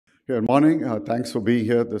Good morning. Thanks for being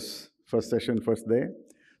here this first session, first day.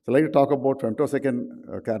 So I'd like to talk about femtosecond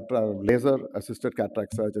laser-assisted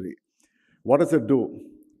cataract surgery. What does it do?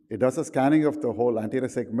 It does a scanning of the whole anterior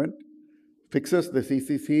segment, fixes the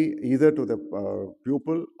CCC either to the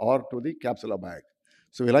pupil or to the capsular bag.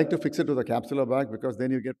 So we like to fix it to the capsular bag because then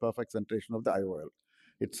you get perfect centration of the IOL.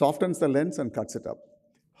 It softens the lens and cuts it up.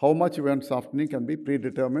 How much you want softening can be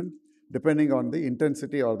predetermined depending on the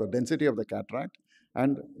intensity or the density of the cataract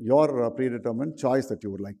and your predetermined choice that you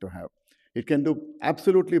would like to have. It can do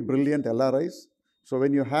absolutely brilliant LRIs. So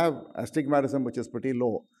when you have astigmatism, which is pretty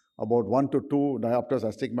low, about 1 to 2 diopters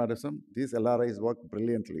astigmatism, these LRIs work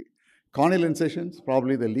brilliantly. Corneal incisions,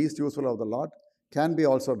 probably the least useful of the lot, can be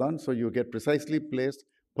also done, so you get precisely placed,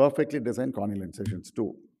 perfectly designed corneal incisions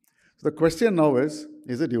too. So the question now is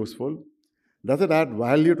it useful? Does it add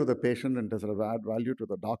value to the patient and does it add value to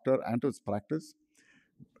the doctor and to his practice?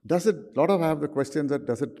 Does it, a lot of have the questions that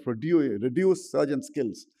does it reduce surgeon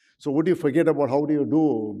skills? So would you forget about how do you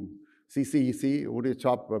do CCEC? Would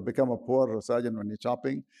you become a poor surgeon when you're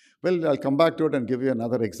chopping? Well, I'll come back to it and give you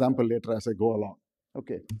another example later as I go along.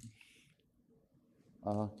 Okay.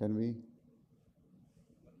 Can we?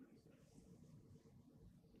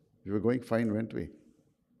 We were going fine, weren't we?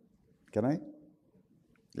 Can I?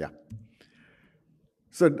 Yeah.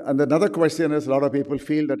 So, and another question is, a lot of people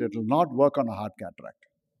feel that it will not work on a hard cataract.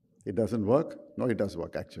 It doesn't work? No, it does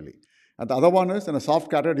work actually. And the other one is, in a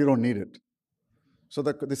soft cataract, you don't need it. So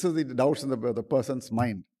this is the doubts in the person's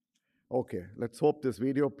mind. Okay, let's hope this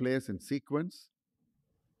video plays in sequence.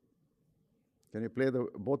 Can you play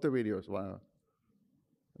both the videos?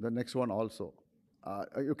 The next one also.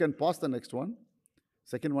 You can pause the next one.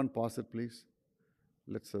 Second one, pause it, please.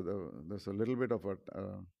 Let's. There's a little bit of a.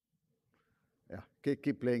 Yeah,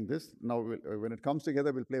 keep playing this. Now, when it comes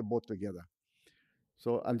together, we'll play both together.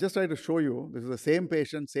 So I'm just trying to show you, this is the same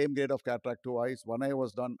patient, same grade of cataract, 2 eyes. One eye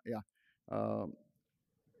was done, yeah.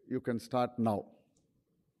 You can start now.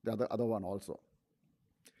 The other one also.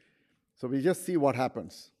 So we just see what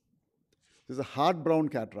happens. This is a hard brown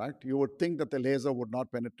cataract. You would think that the laser would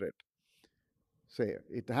not penetrate. Say,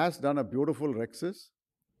 it has done a beautiful rhexis.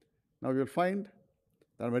 Now you'll find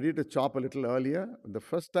that I'm ready to chop a little earlier. The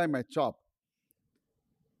first time I chop,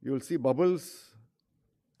 you'll see bubbles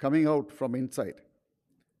coming out from inside.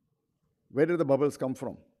 Where did the bubbles come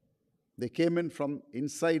from? They came in from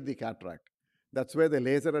inside the cataract. That's where the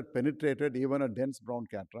laser had penetrated even a dense brown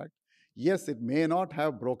cataract. Yes, it may not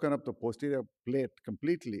have broken up the posterior plate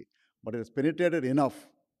completely, but it has penetrated enough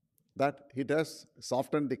that it has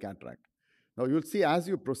softened the cataract. Now you'll see as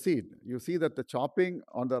you proceed, you see that the chopping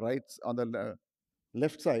on the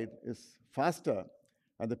left side is faster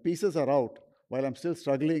and the pieces are out while I'm still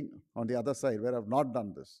struggling on the other side where I've not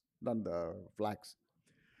done the flax.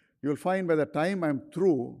 You'll find by the time I'm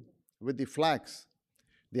through with the flax,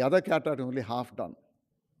 the other cataract is only half done.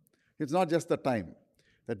 It's not just the time.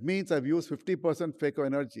 That means I've used 50% phaco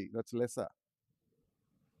energy, that's lesser.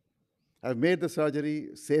 I've made the surgery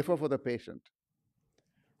safer for the patient.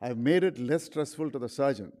 I've made it less stressful to the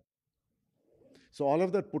surgeon. So all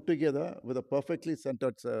of that put together with a perfectly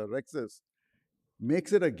centered rhexis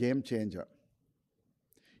makes it a game changer.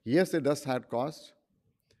 Yes, it does have cost.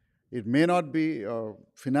 It may not be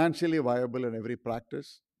financially viable in every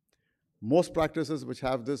practice. Most practices which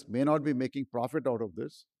have this may not be making profit out of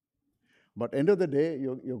this. But end of the day,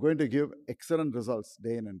 you're going to give excellent results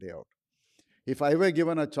day in and day out. If I were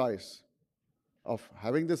given a choice of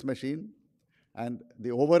having this machine and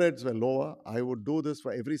the overheads were lower, I would do this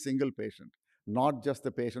for every single patient, not just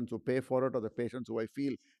the patients who pay for it or the patients who I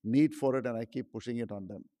feel need for it and I keep pushing it on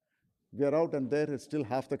them. We are out and there, it's still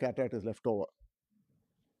half the cataract is left over.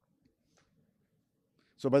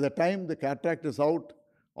 So by the time the cataract is out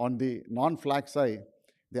on the non-flax eye,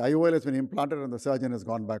 the IOL has been implanted and the surgeon has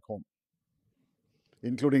gone back home,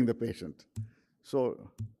 including the patient.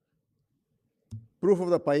 So proof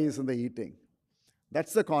of the pie is in the eating.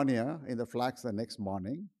 That's the cornea in the flax the next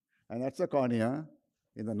morning, and that's the cornea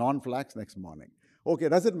in the non-flax next morning. Okay,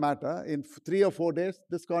 does it matter? In 3 or 4 days,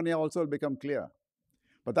 this cornea also will become clear.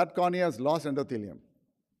 But that cornea has lost endothelium.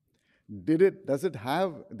 Does it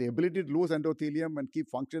have the ability to lose endothelium and keep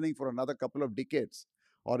functioning for another couple of decades?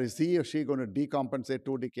 Or is he or she going to decompensate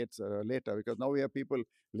 2 decades later? Because now we have people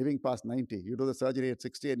living past 90. You do the surgery at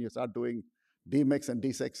 60 and you start doing DMEX and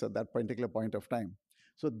D6 at that particular point of time.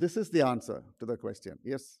 So this is the answer to the question.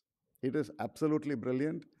 Yes, it is absolutely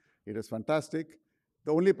brilliant. It is fantastic.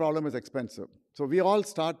 The only problem is expensive. So we all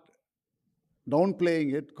start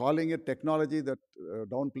downplaying it, calling it technology that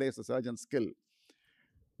downplays the surgeon's skill.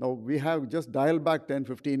 Now, we have just dialed back 10,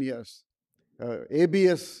 15 years.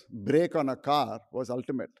 ABS brake on a car was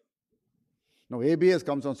ultimate. Now, ABS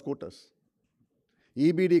comes on scooters.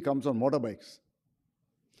 EBD comes on motorbikes.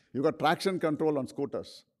 You got traction control on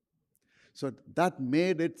scooters. So that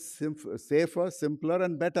made it safer, simpler,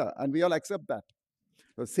 and better. And we all accept that.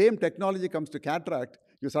 The same technology comes to cataract,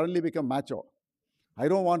 you suddenly become macho. I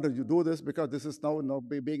don't want to do this because this is now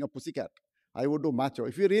being a pussycat. I would do macho.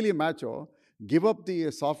 If you're really macho, give up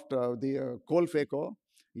the cold phaco,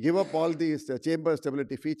 give up all these chamber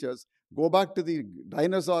stability features, go back to the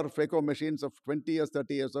dinosaur phaco machines of 20 years,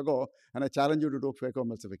 30 years ago, and I challenge you to do phaco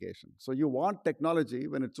emulsification. So you want technology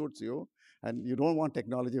when it suits you, and you don't want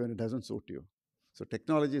technology when it doesn't suit you. So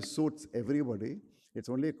technology suits everybody. It's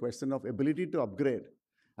only a question of ability to upgrade.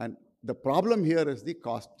 And the problem here is the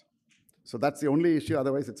cost. So that's the only issue.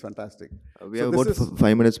 Otherwise, it's fantastic. We have about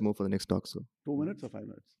 5 minutes more for the next talk. So 2 minutes or 5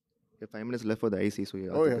 minutes? Yeah, 5 minutes left for the IC. So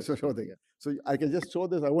oh yeah, sure thing. Yeah. So I can just show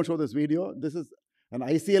this. I won't show this video. This is an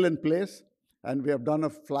ICL in place, and we have done a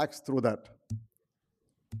flax through that.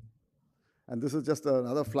 And this is just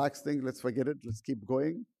another flax thing. Let's forget it. Let's keep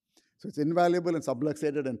going. So it's invaluable in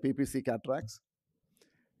subluxated and PPC cataracts.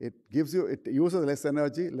 It uses less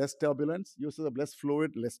energy, less turbulence, uses less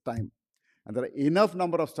fluid, less time. And there are enough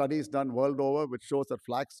number of studies done world over which shows that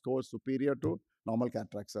flax scores superior to normal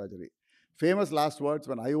cataract surgery. Famous last words,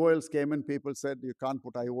 when IOLs came in, people said you can't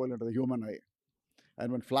put IOL into the human eye.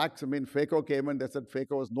 And when phaco came in, they said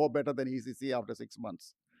phaco was no better than ECC after 6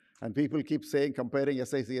 months. And people keep saying, comparing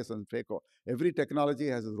SICS and phaco. Every technology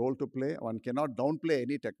has a role to play. One cannot downplay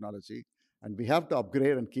any technology. And we have to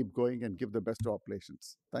upgrade and keep going and give the best to our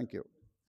patients. Thank you.